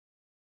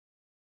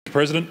Mr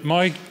President.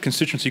 My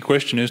constituency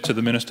question is to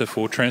the Minister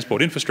for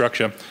Transport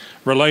Infrastructure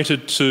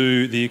related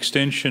to the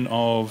extension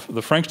of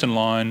the Frankston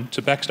line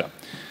to Baxter.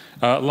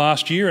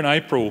 Last year in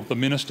April, the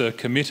Minister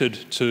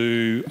committed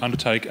to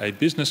undertake a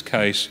business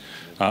case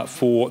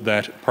for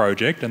that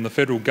project, and the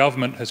federal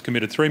government has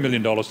committed $3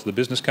 million to the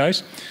business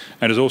case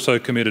and has also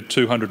committed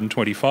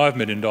 $225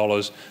 million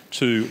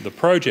to the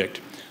project.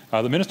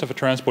 The Minister for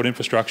Transport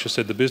Infrastructure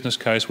said the business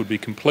case would be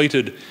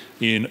completed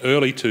in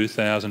early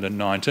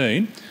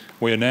 2019.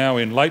 We are now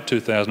in late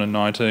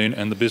 2019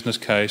 and the business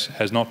case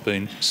has not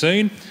been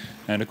seen,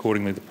 and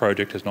accordingly the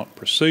project has not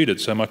proceeded.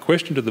 So my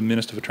question to the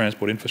Minister for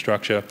Transport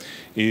Infrastructure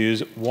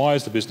is, why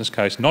has the business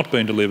case not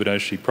been delivered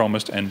as she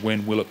promised, and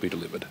when will it be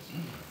delivered?